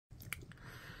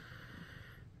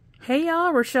Hey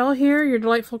y'all, Rochelle here, your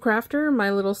delightful crafter, my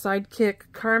little sidekick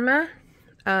Karma.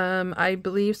 I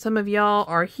believe some of y'all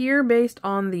are here based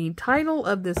on the title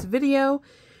of this video.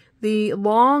 The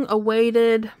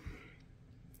long-awaited,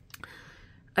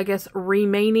 I guess,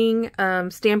 remaining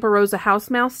Stampa-Rosa House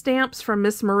Mouse stamps from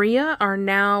Miss Maria are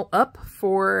now up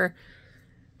for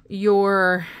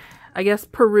your, I guess,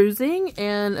 perusing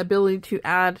and ability to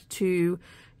add to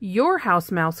your house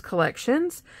mouse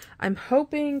collections. I'm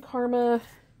hoping Karma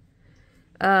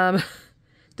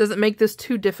doesn't make this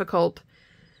too difficult.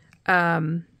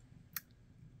 Any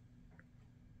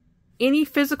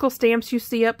physical stamps you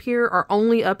see up here are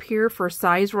only up here for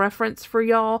size reference for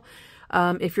y'all.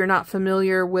 If you're not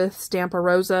familiar with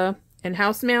Stampa-Rosa and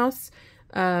House Mouse,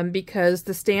 because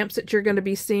the stamps that you're going to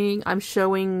be seeing, I'm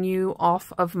showing you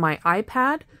off of my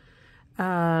iPad.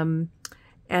 And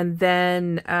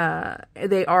then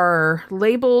they are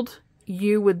labeled.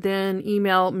 You would then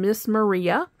email Miss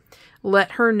Maria.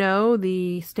 Let her know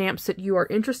the stamps that you are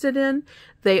interested in.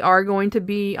 They are going to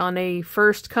be on a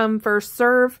first come, first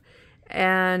serve,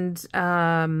 and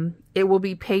it will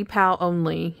be PayPal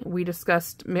only. We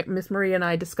discussed, Miss Maria and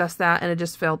I discussed that, and it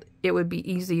just felt it would be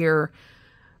easier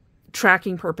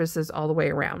tracking purposes all the way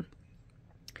around.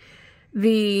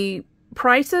 The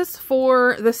prices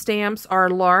for the stamps are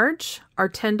large, are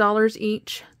 $10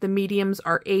 each, the mediums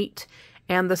are $8,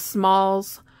 and the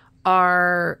smalls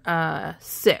are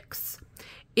 $6.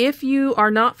 If you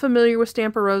are not familiar with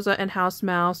Stampa-Rosa and House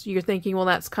Mouse, you're thinking, well,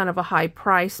 that's kind of a high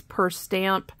price per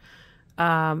stamp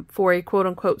for a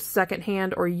quote-unquote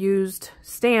secondhand or used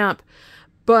stamp.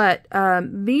 But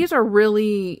these are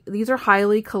highly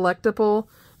collectible.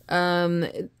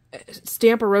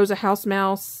 Stampa-Rosa House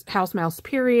Mouse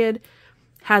period,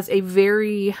 has a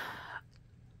very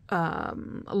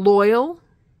loyal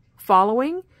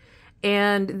following.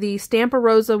 And the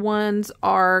Stampa-Rosa ones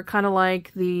are kind of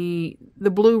like the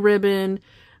blue ribbon,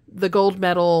 the gold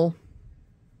medal,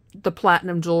 the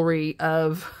platinum jewelry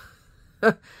of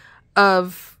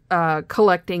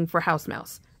collecting for House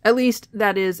Mouse. At least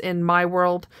that is in my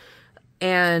world.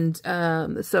 And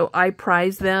so I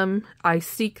prize them, I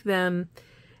seek them,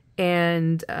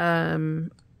 and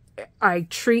I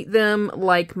treat them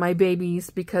like my babies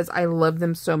because I love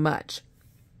them so much.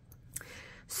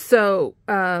 So,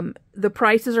 the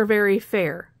prices are very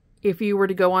fair. If you were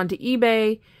to go onto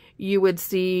eBay, you would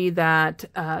see that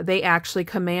they actually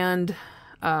command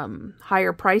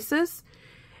higher prices.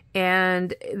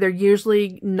 And they're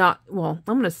usually not, well,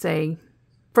 I'm going to say,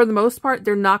 for the most part,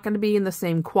 they're not going to be in the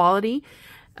same quality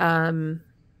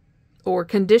or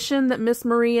condition that Miss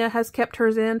Maria has kept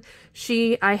hers in.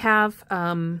 I have...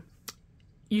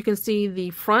 you can see the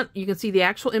front, you can see the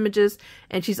actual images,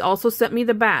 and she's also sent me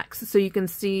the backs so you can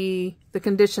see the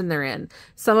condition they're in.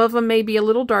 Some of them may be a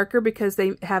little darker because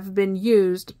they have been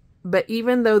used, but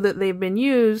even though that they've been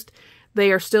used,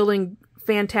 they are still in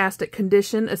fantastic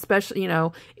condition, especially, you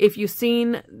know, if you've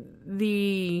seen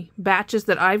the batches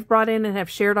that I've brought in and have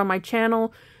shared on my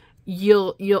channel,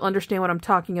 you'll understand what I'm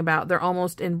talking about. They're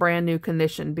almost in brand new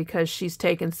condition because she's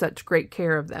taken such great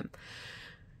care of them.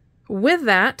 With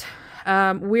that,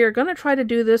 we are going to try to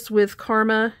do this with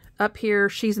Karma up here.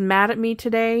 She's mad at me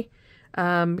today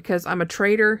because I'm a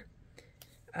traitor.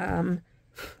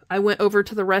 I went over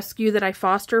to the rescue that I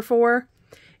foster for,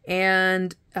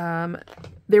 and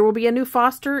there will be a new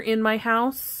foster in my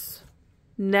house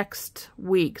next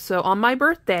week. So on my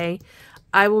birthday,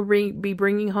 I will be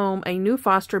bringing home a new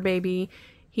foster baby.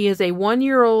 He is a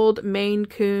 1-year-old Maine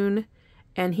Coon,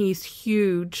 and he's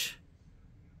huge.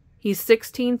 He's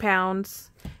 16 pounds.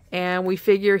 And we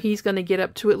figure he's going to get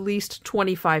up to at least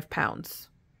 25 pounds.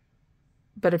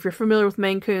 But if you're familiar with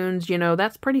Maine Coons, you know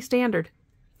that's pretty standard.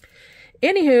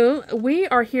 Anywho, we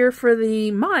are here for the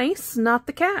mice, not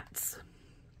the cats.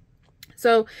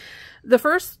 So the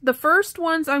first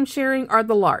ones I'm sharing are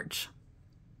the large.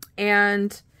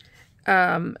 And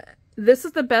this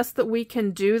is the best that we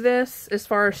can do this as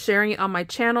far as sharing it on my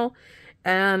channel.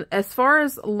 And as far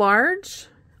as large,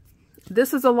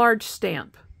 this is a large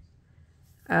stamp.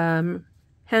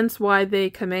 Hence why they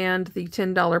command the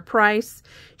 $10 price.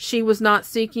 She was not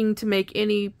seeking to make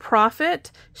any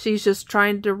profit. She's just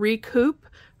trying to recoup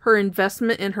her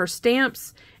investment in her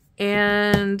stamps.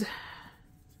 And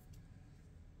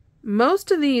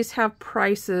most of these have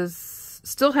prices,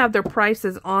 still have their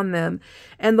prices on them.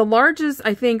 And the larges,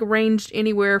 I think, ranged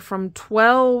anywhere from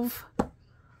 $12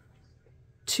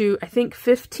 to, I think,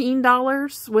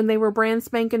 $15 when they were brand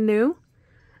spanking new.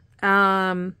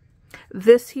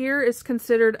 This here is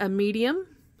considered a medium,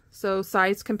 so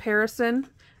size comparison.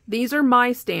 These are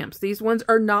my stamps. These ones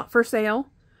are not for sale,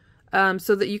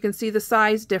 so that you can see the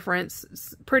size difference.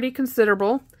 It's pretty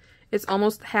considerable. It's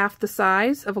almost half the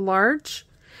size of a large.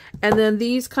 And then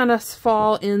these kind of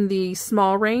fall in the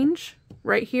small range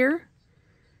right here.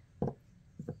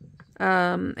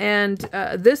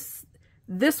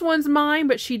 This one's mine,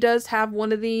 but she does have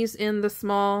one of these in the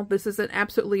small. This is an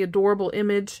absolutely adorable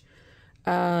image.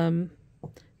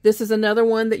 This is another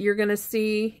one that you're going to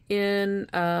see in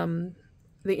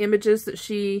the images that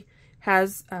she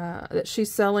has, that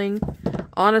she's selling.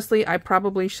 Honestly, I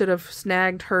probably should have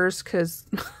snagged hers because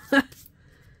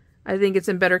I think it's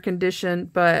in better condition,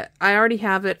 but I already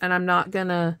have it and I'm not going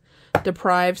to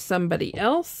deprive somebody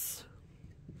else.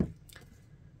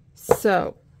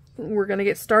 So we're going to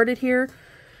get started here.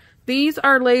 These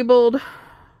are labeled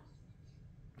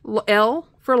L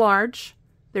for large.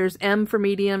 There's M for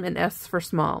medium and S for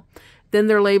small. Then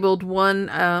they're labeled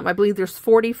I believe there's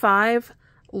 45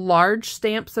 large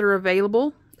stamps that are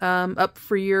available, up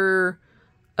for your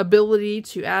ability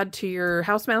to add to your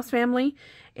house mouse family.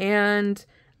 And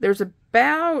there's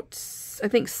about, I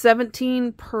think,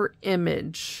 17 per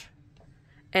image.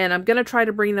 And I'm going to try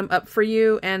to bring them up for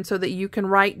you, and so that you can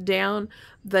write down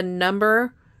the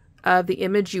number of the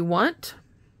image you want.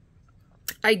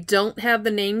 I don't have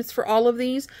the names for all of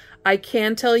these. I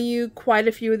can tell you quite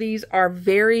a few of these are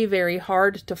very, very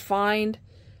hard to find.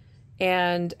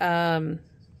 And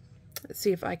let's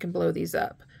see if I can blow these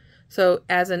up. So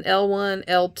as an L1,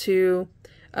 L2,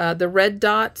 the red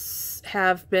dots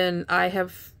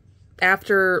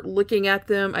after looking at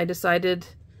them, I decided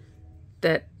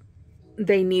that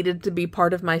they needed to be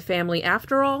part of my family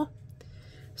after all.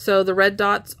 So the red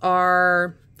dots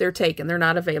they're taken. They're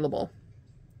not available.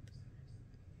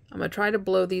 I'm going to try to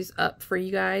blow these up for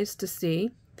you guys to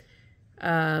see.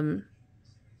 I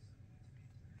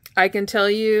can tell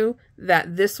you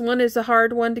that this one is a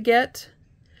hard one to get.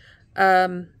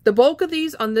 The bulk of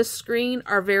these on this screen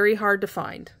are very hard to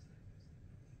find.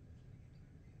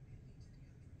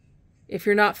 If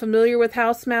you're not familiar with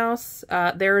house mouse,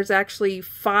 there is actually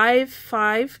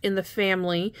five in the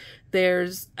family.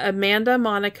 There's Amanda,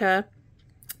 Monica,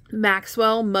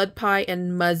 Maxwell, Mudpie,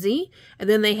 and Muzzy. And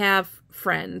then they have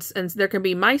friends. And there can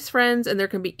be mice friends and there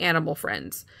can be animal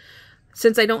friends.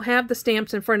 Since I don't have the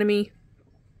stamps in front of me,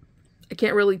 I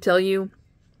can't really tell you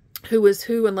who is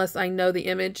who unless I know the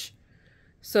image.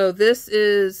 So this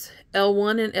is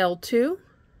L1 and L2.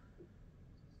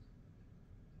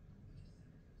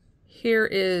 Here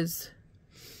is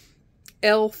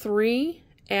L3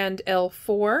 and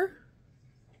L4.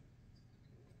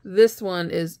 This one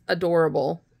is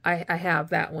adorable. I have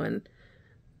that one.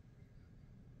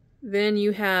 Then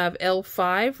you have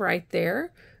L5 right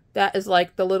there. That is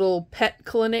like the little pet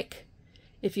clinic.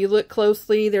 If you look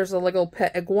closely, there's a little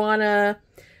pet iguana.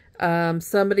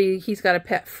 He's got a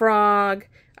pet frog.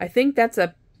 I think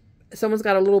someone's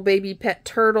got a little baby pet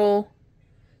turtle.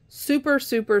 Super,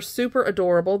 super, super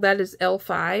adorable. That is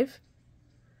L5.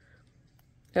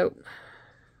 Oh,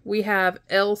 we have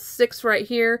L6 right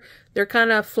here. They're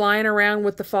kind of flying around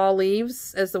with the fall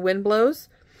leaves as the wind blows.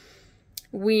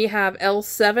 We have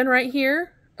L7 right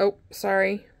here. Oh,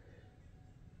 sorry.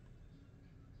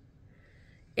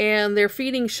 And they're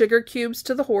feeding sugar cubes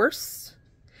to the horse.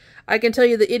 I can tell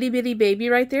you the itty bitty baby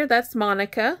right there, that's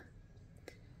Monica.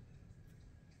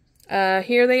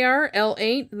 Here they are,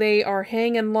 L8. They are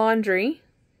hanging laundry.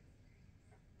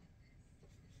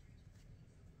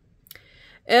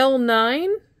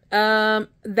 L9,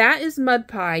 that is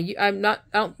Mudpie. I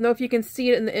don't know if you can see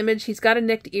it in the image. He's got a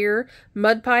nicked ear.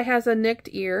 Mudpie has a nicked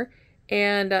ear,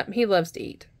 and he loves to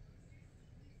eat.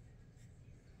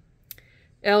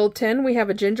 L10, we have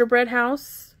a gingerbread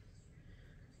house.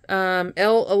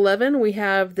 L11, we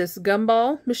have this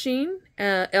gumball machine.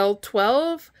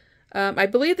 L12, I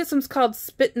believe this one's called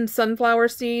Spittin' Sunflower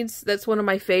Seeds. That's one of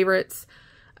my favorites.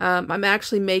 I'm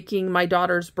actually making my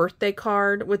daughter's birthday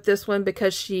card with this one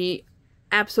because she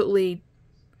absolutely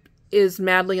is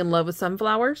madly in love with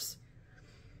sunflowers.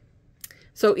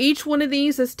 So each one of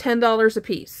these is $10 a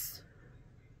piece.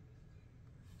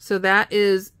 So that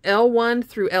is L1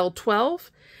 through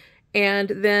L12. And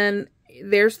then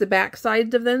there's the back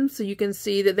sides of them, so you can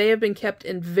see that they have been kept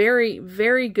in very,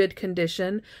 very good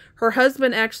condition. Her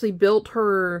husband actually built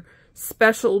her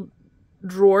special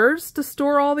drawers to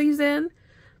store all these in,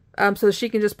 so she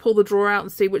can just pull the drawer out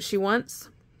and see what she wants.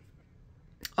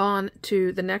 On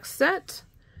to the next set.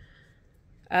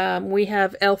 We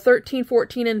have L13,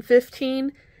 14, and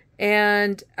 15,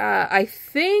 and I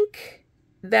think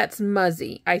that's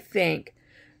Muzzy, I think.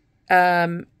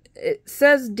 It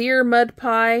says Dear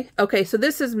Mudpie. Okay, so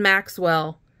this is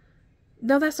Maxwell.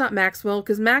 No, that's not Maxwell,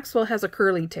 because Maxwell has a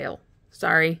curly tail.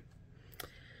 Sorry.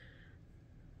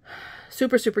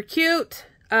 Super, super cute.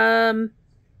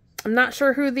 I'm not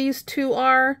sure who these two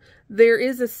are. There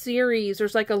is a series.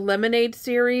 There's like a lemonade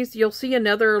series. You'll see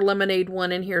another lemonade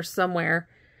one in here somewhere.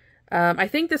 I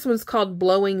think this one's called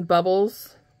Blowing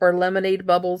Bubbles or Lemonade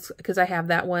Bubbles because I have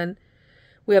that one.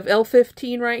 We have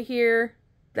L15 right here.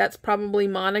 That's probably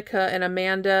Monica and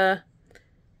Amanda.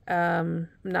 I'm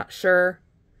not sure.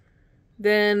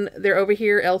 Then they're over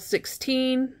here,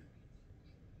 L16.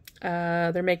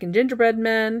 They're making gingerbread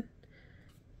men.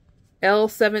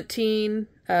 L17,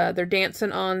 they're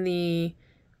dancing on the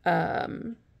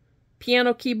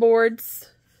piano keyboards.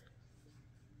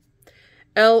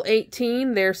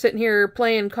 L18, they're sitting here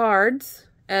playing cards.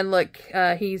 And look,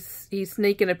 he's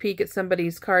sneaking a peek at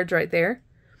somebody's cards right there.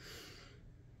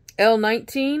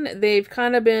 L19, they've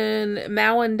kind of been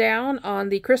mowing down on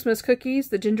the Christmas cookies,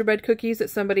 the gingerbread cookies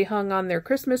that somebody hung on their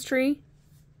Christmas tree.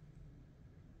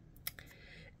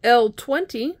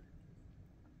 L20,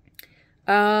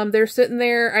 they're sitting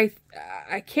there.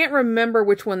 I can't remember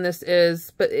which one this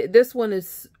is, but this one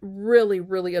is really,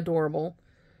 really adorable.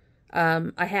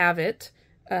 I have it.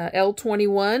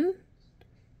 L21,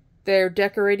 they're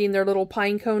decorating their little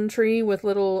pine cone tree with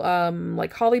little,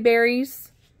 like holly berries.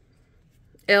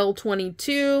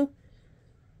 L22,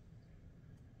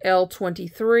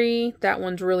 L23, that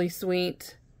one's really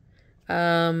sweet.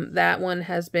 That one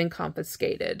has been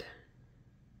confiscated.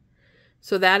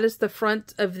 So that is the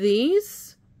front of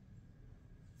these.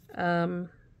 So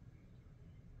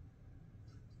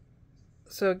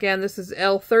again, this is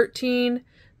L13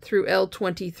 through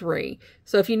L23.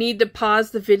 So if you need to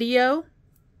pause the video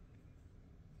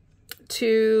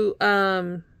to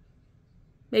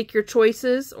make your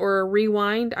choices or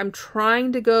rewind, I'm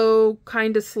trying to go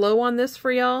kind of slow on this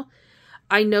for y'all.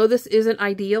 I know this isn't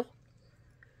ideal,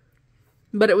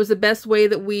 but it was the best way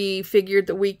that we figured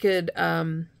that we could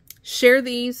share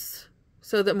these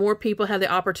so that more people have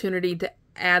the opportunity to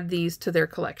add these to their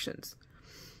collections.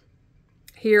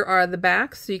 Here are the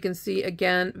backs. So you can see,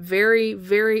 again, very,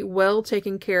 very well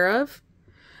taken care of.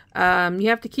 You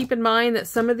have to keep in mind that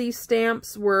some of these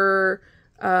stamps were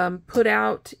put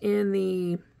out in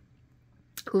the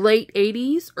late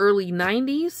 80s, early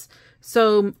 90s.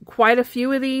 So quite a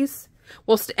few of these.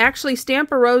 Well, actually,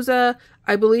 Stampa Rosa,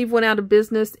 I believe, went out of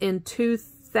business in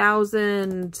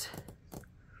 2000.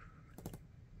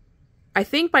 I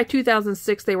think by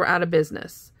 2006 they were out of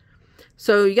business.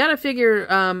 So you got to figure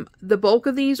the bulk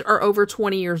of these are over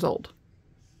 20 years old.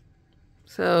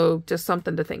 So just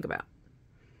something to think about.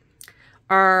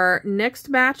 Our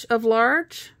next batch of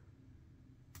large,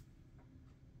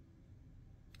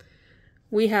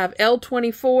 we have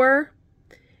L24,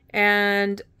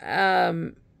 and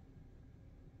I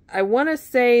want to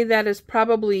say that is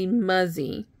probably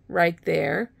Muzzy right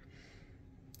there.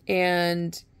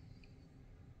 And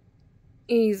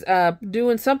he's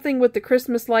doing something with the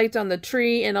Christmas lights on the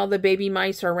tree, and all the baby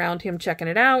mice are around him checking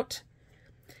it out.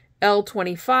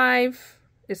 L25,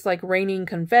 it's like raining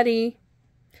confetti.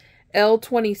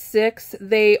 L26,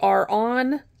 they are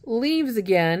on leaves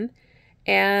again,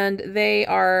 and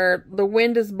the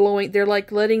wind is blowing. They're like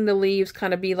letting the leaves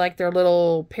kind of be like their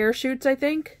little parachutes, I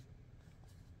think.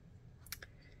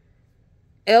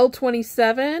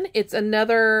 L27, it's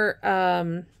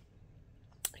another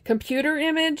computer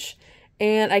image,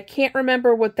 and I can't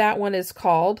remember what that one is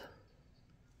called.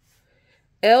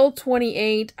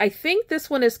 L28, I think this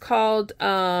one is called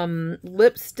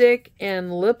Lipstick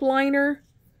and Lip Liner.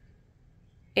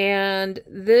 And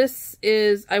this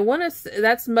is, I want to,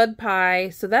 that's Mud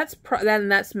Pie, so that's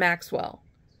Maxwell.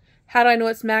 How do I know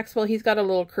it's Maxwell? He's got a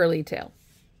little curly tail.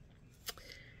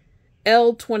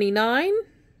 L29,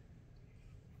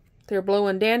 they're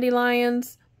blowing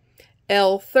dandelions.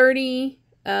 L30,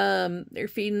 they're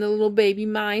feeding the little baby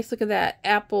mice. Look at that,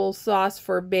 applesauce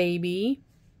for baby.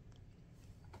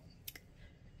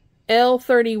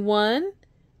 L31,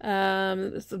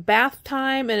 it's bath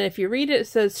time, and if you read it, it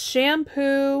says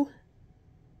shampoo.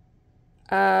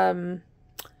 I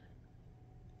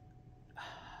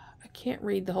can't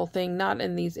read the whole thing, not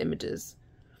in these images.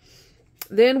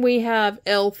 Then we have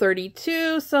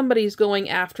L32. Somebody's going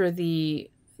after the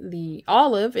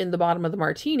olive in the bottom of the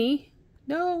martini.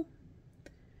 No.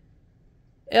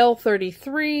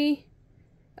 L33.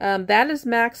 That is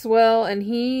Maxwell, and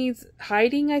he's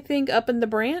hiding, I think, up in the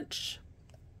branch.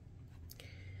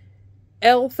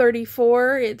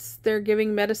 L34, they're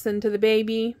giving medicine to the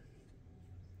baby.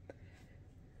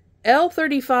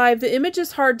 L35, the image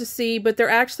is hard to see, but they're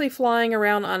actually flying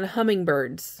around on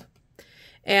hummingbirds.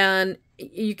 And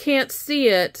you can't see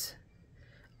it,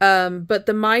 but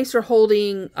the mice are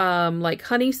holding like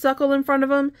honeysuckle in front of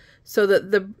them, so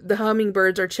that the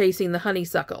hummingbirds are chasing the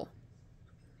honeysuckle.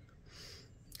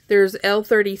 There's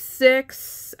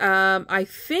L36. I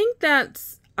think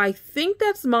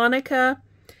that's Monica,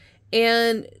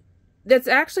 and that's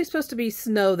actually supposed to be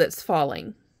snow that's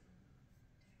falling.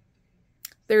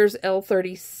 There's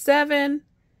L37.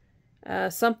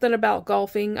 Something about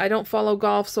golfing. I don't follow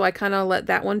golf, so I kind of let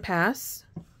that one pass.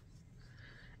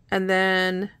 And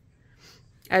then,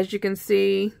 as you can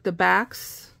see, the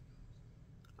backs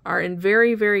are in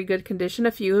very, very good condition.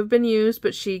 A few have been used,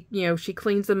 but she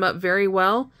cleans them up very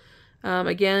well.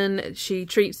 Again, she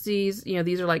treats these,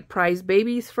 these are like prize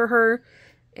babies for her.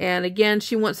 And again,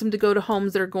 she wants them to go to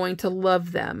homes that are going to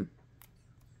love them.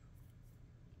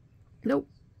 Nope.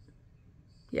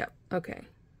 Yep. Okay.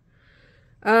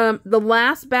 The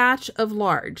last batch of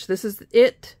large. This is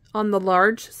it on the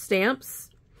large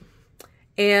stamps.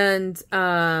 And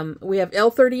we have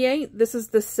L38. This is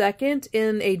the second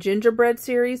in a gingerbread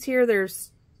series here. There's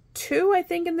 2, I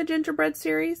think, in the gingerbread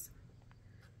series.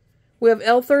 We have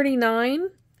L39,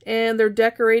 and they're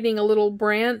decorating a little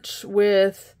branch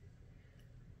with,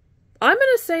 I'm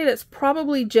going to say that's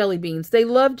probably jelly beans. They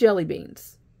love jelly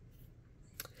beans.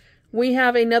 We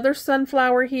have another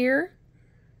sunflower here.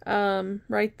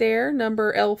 Right there,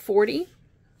 number L40.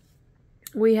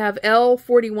 We have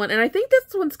L41, and I think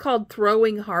this one's called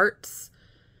Throwing Hearts,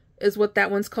 is what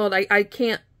that one's called. I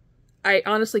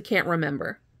honestly can't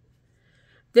remember.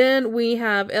 Then we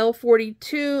have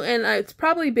L42, and it's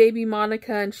probably baby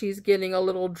Monica, and she's getting a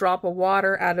little drop of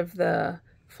water out of the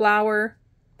flower.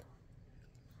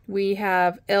 We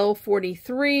have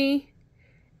L43,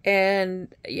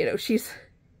 and, she's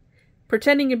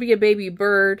pretending to be a baby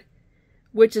bird.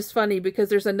 Which is funny because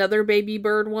there's another baby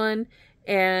bird one,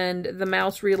 and the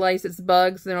mouse realized it's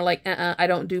bugs, and they're like, I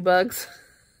don't do bugs.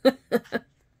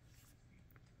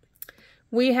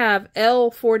 We have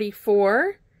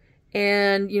L44,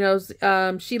 and,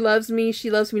 she loves me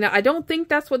now. I don't think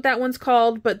that's what that one's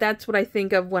called, but that's what I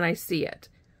think of when I see it.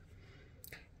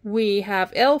 We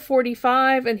have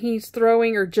L45, and he's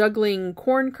throwing or juggling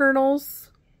corn kernels.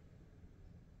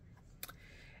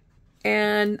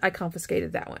 And I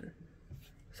confiscated that one.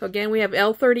 So again, we have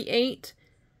L38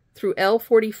 through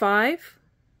L45.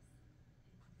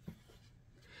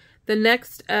 The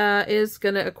next is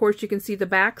going to, of course, you can see the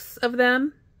backs of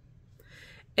them.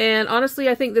 And honestly,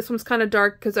 I think this one's kind of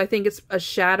dark because I think it's a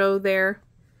shadow there.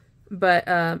 But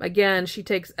again, she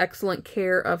takes excellent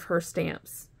care of her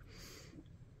stamps.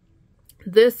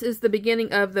 This is the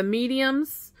beginning of the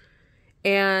mediums.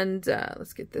 And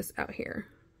let's get this out here.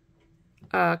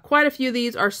 Quite a few of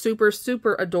these are super,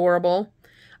 super adorable.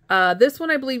 This one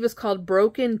I believe is called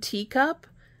Broken Teacup.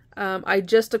 I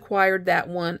just acquired that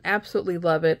one. Absolutely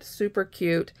love it. Super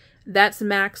cute. That's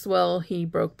Maxwell. He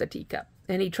broke the teacup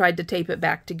and he tried to tape it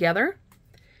back together.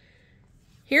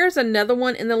 Here's another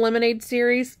one in the Lemonade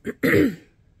series. And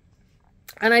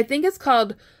I think it's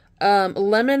called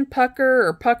Lemon Pucker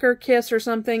or Pucker Kiss or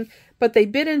something. But they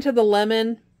bit into the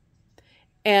lemon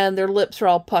and their lips are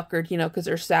all puckered, because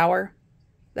they're sour.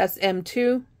 That's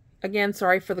M2. Again,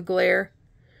 sorry for the glare.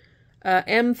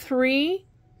 M3,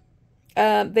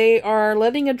 they are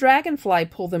letting a dragonfly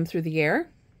pull them through the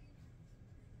air.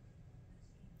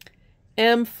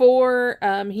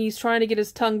 M4, he's trying to get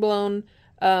his tongue blown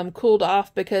cooled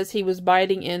off because he was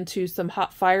biting into some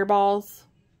hot fireballs.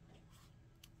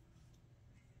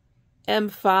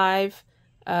 M5,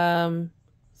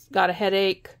 got a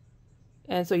headache,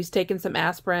 and so he's taking some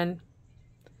aspirin.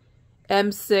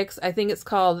 M6, I think it's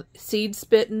called Seed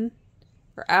Spittin'.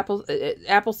 Or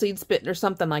apple seed spitting or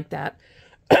something like that.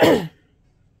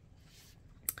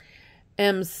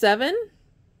 M7.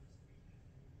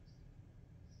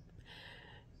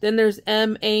 Then there's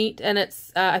M8, and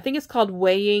it's I think it's called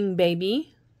Weighing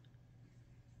Baby.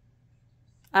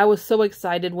 I was so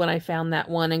excited when I found that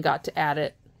one and got to add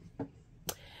it.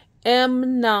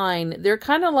 M9. They're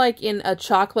kind of like in a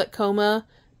chocolate coma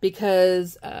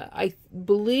because I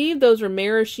believe those are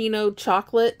maraschino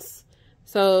chocolates.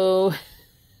 So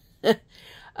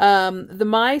the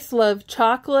mice love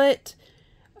chocolate,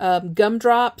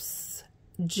 gumdrops,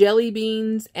 jelly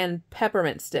beans, and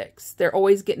peppermint sticks. They're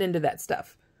always getting into that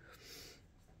stuff.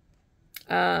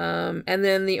 And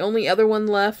then the only other one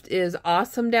left is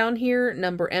Awesome down here,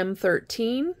 number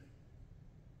M13.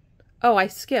 Oh, I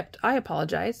skipped. I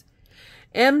apologize.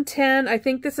 M10, I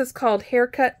think this is called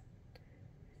Haircut.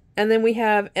 And then we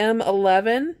have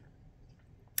M11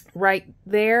 right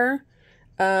there.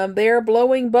 They're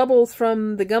blowing bubbles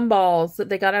from the gumballs that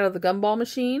they got out of the gumball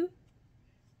machine.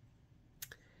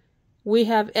 We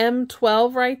have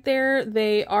M12 right there.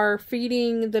 They are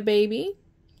feeding the baby.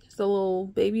 It's a little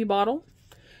baby bottle.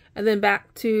 And then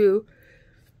back to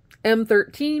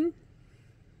M13.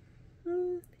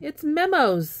 It's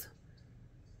Memos.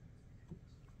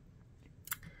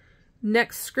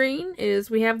 Next screen is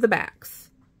we have the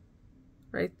backs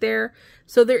right there.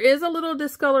 So there is a little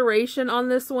discoloration on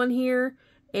this one here,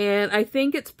 and I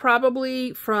think it's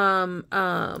probably from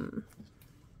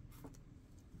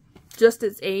just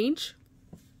its age.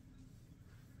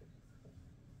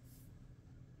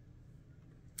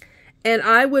 And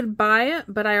I would buy it,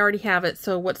 but I already have it,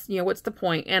 so what's the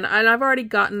point? And I've already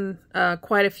gotten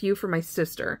quite a few for my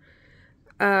sister.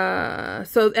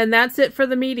 And that's it for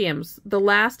the mediums. The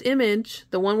last image,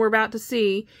 the one we're about to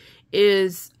see,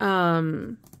 is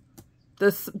the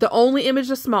only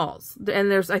image of smalls. And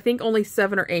there's, I think, only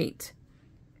 7 or 8.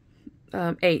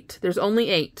 8. There's only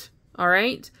 8. All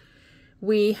right.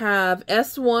 We have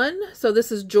S1. So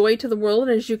this is Joy to the World.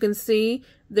 And as you can see,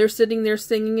 they're sitting there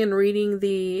singing and reading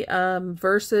the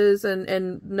verses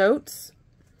and notes.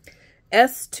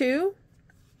 S2.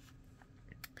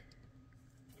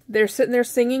 They're sitting there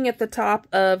singing at the top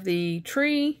of the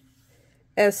tree.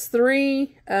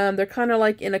 S3, they're kind of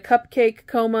like in a cupcake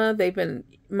coma. They've been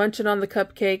munching on the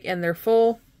cupcake and they're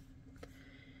full.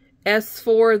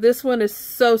 S4, this one is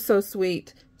so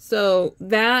sweet. So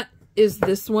that is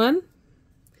this one.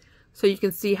 So you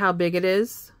can see how big it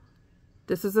is.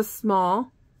 This is a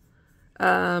small.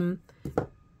 And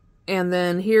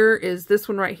then here is this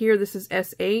one right here. This is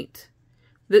S8.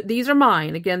 These are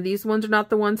mine. Again, these ones are not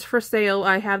the ones for sale.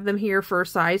 I have them here for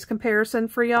size comparison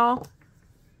for y'all.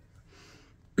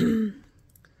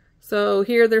 So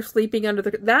here they're sleeping under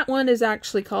the... That one is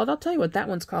actually called... I'll tell you what that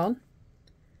one's called.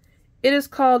 It is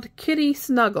called Kitty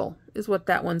Snuggle, is what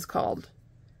that one's called.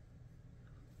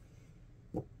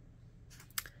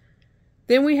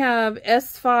 Then we have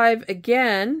S5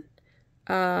 again.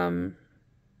 Throwing,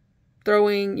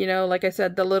 like I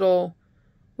said, the little...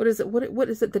 What is it? What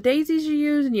is it? The daisies you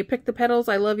use and you pick the petals.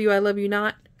 I love you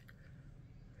not.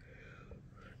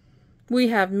 We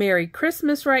have Merry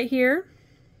Christmas right here.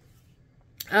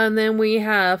 And then we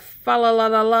have Fa La La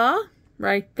La La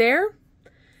right there.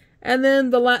 And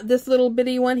then this little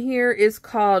bitty one here is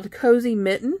called Cozy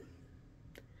Mitten.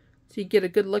 So you get a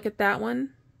good look at that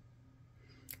one.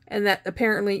 And that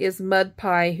apparently is Mud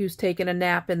Pie, who's taking a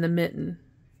nap in the mitten.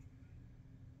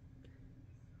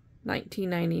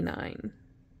 1999.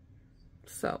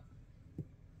 So,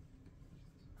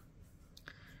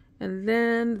 and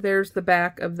then there's the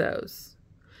back of those.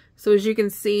 So as you can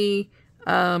see,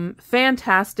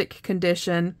 fantastic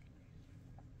condition.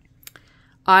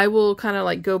 I will kind of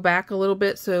like go back a little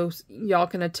bit so y'all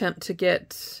can attempt to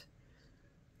get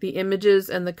the images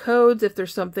and the codes if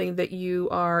there's something that you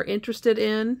are interested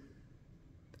in.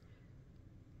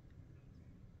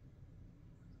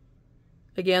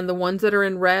 Again, the ones that are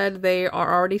in red, they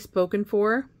are already spoken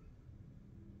for.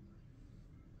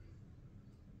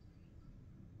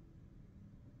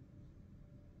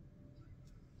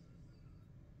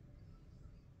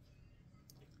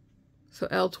 So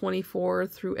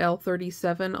L24 through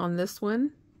L37 on this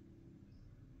one.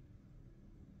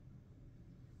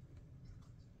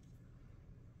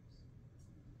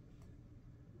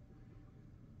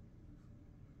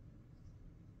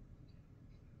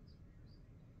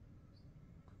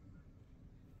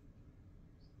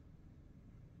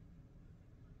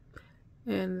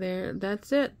 And there,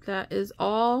 that's it. That is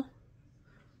all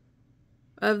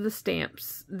of the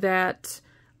stamps that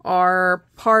are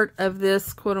part of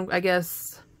this, quote, I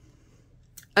guess,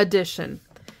 edition.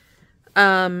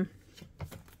 My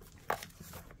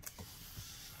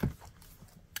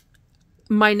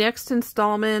next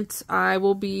installment I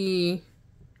will be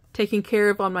taking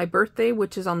care of on my birthday,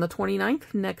 which is on the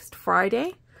 29th, next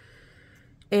Friday.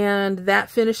 And that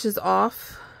finishes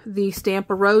off the Stamp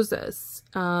of Roses.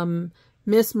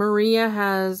 Miss Maria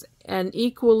has an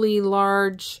equally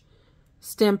large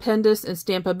Stampendous and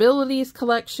Stampabilities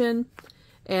collection,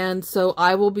 and so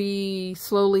I will be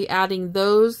slowly adding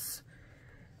those,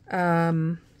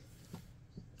 and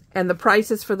the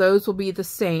prices for those will be the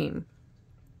same.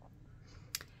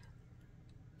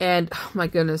 And oh my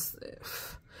goodness,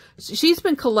 she's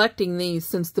been collecting these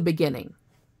since the beginning,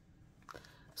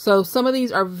 so some of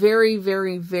these are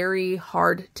very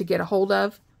hard to get a hold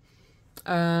of.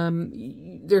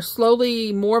 They're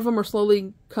slowly, more of them are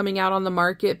slowly coming out on the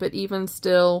market, but even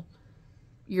still,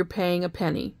 you're paying a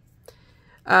penny.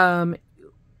 I'm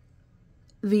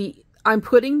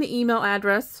putting the email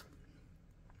address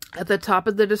at the top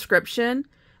of the description.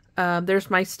 There's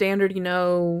my standard,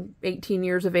 18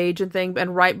 years of age and thing,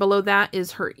 and right below that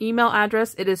is her email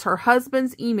address. It is her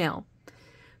husband's email.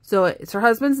 So it's her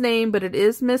husband's name, but it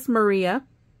is Miss Maria.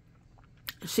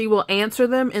 She will answer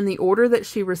them in the order that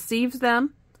she receives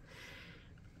them.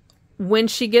 When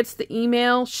she gets the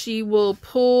email, she will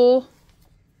pull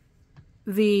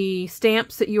the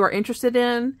stamps that you are interested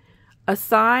in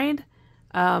aside,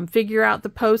 figure out the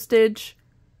postage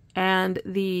and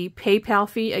the PayPal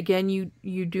fee. Again,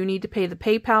 you do need to pay the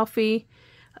PayPal fee.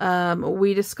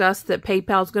 We discussed that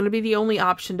PayPal is going to be the only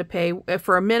option to pay.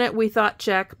 For a minute, we thought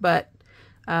check, but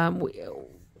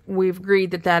we've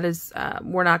agreed that is,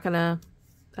 we're not going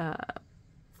to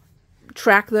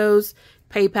track those.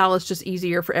 PayPal is just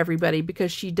easier for everybody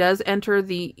because she does enter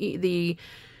the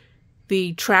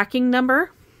tracking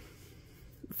number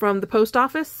from the post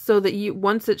office so that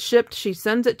once it's shipped, she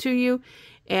sends it to you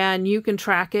and you can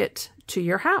track it to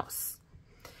your house.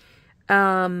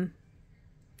 I'll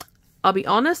be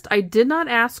honest, I did not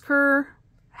ask her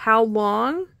how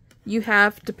long you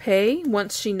have to pay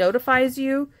once she notifies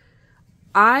you.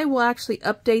 I will actually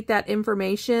update that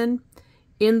information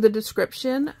in the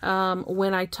description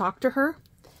when I talk to her.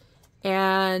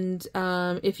 And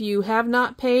if you have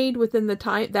not paid within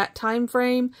that time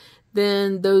frame,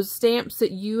 then those stamps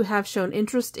that you have shown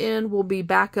interest in will be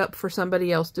back up for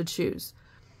somebody else to choose.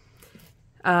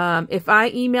 If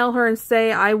I email her and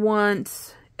say I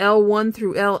want L1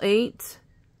 through L8,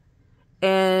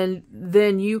 and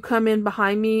then you come in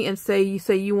behind me and say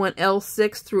you want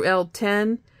L6 through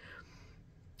L10,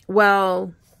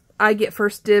 well, I get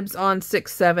first dibs on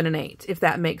 6, 7, and 8, if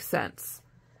that makes sense.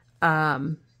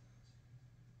 And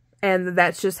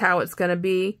that's just how it's going to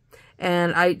be.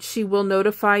 And she will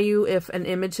notify you if an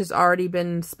image has already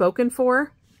been spoken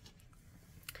for.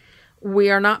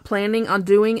 We are not planning on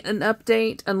doing an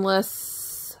update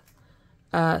unless,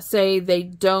 say, they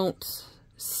don't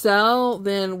sell.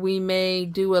 Then we may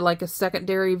do like a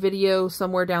secondary video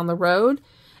somewhere down the road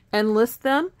and list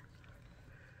them.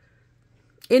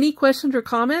 Any questions or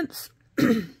comments,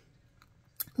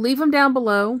 leave them down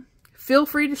below. Feel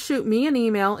free to shoot me an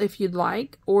email if you'd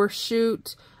like, or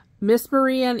shoot Miss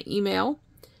Maria an email.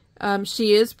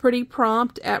 She is pretty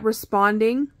prompt at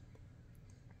responding,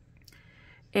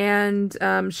 and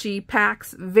she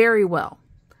packs very well.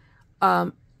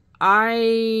 The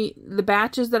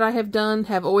batches that I have done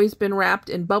have always been wrapped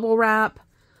in bubble wrap,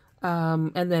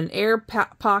 and then air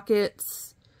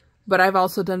pockets, but I've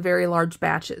also done very large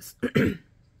batches.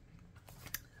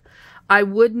 I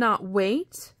would not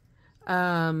wait.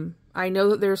 I know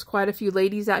that there's quite a few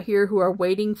ladies out here who are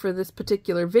waiting for this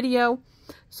particular video.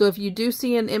 So if you do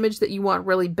see an image that you want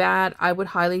really bad, I would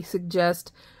highly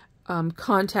suggest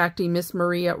contacting Miss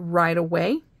Maria right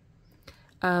away.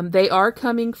 They are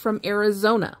coming from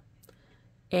Arizona.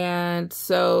 And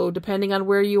so depending on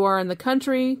where you are in the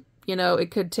country, you know,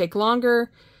 it could take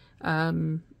longer.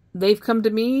 They've come to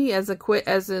me as quick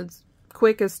as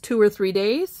 2 or 3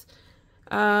 days.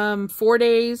 4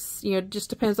 days, you know, just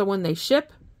depends on when they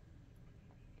ship.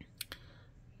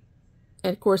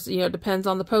 And of course, you know, it depends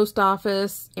on the post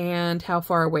office and how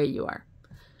far away you are.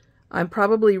 I'm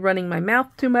probably running my mouth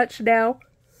too much now.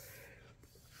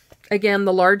 Again,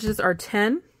 the larges are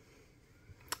 10.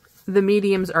 The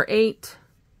mediums are 8.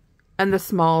 And the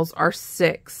smalls are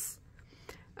 6.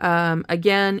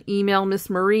 Again, email Miss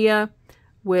Maria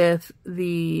with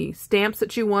the stamps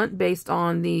that you want based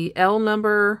on the L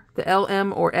number, the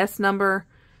LM or S number,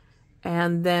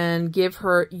 and then give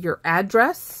her your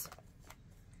address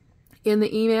in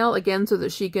the email, again, so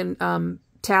that she can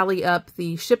tally up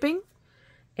the shipping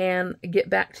and get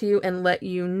back to you and let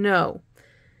you know.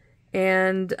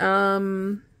 And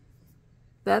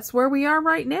that's where we are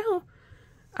right now.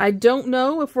 I don't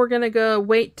know if we're going to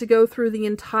wait to go through the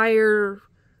entire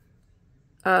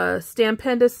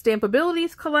Stampendous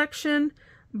Stampabilities collection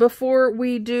before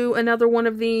we do another one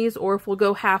of these, or if we'll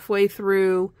go halfway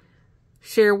through,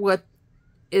 share what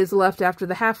is left after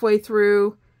the halfway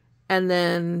through, and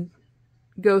then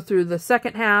go through the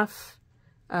second half.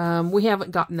 We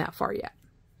haven't gotten that far yet.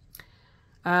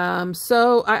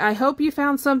 So I hope you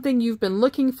found something you've been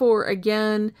looking for.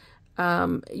 Again,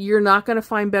 you're not going to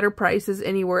find better prices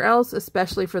anywhere else,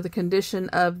 especially for the condition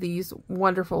of these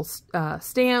wonderful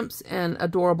stamps and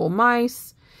adorable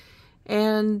mice.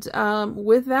 And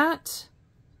with that,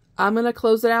 I'm going to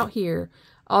close it out here.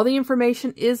 All the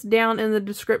information is down in the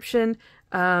description.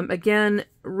 Again,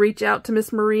 reach out to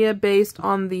Miss Maria based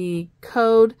on the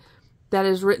code that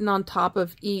is written on top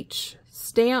of each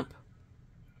stamp.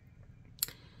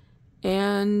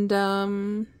 And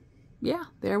yeah,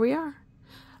 there we are.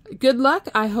 Good luck.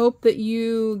 I hope that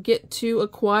you get to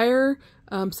acquire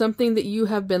something that you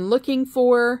have been looking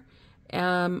for.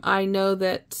 I know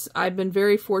that I've been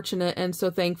very fortunate and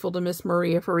so thankful to Miss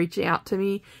Maria for reaching out to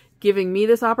me, giving me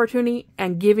this opportunity,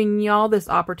 and giving y'all this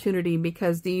opportunity,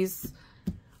 because these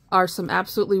are some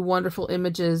absolutely wonderful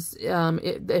images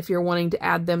if you're wanting to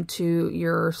add them to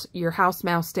your House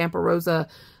Mouse Stampa Rosa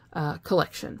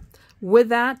collection. with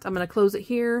that, I'm going to close it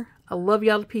here. I love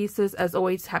y'all to pieces. As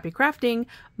always, happy crafting.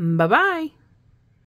 Bye-bye.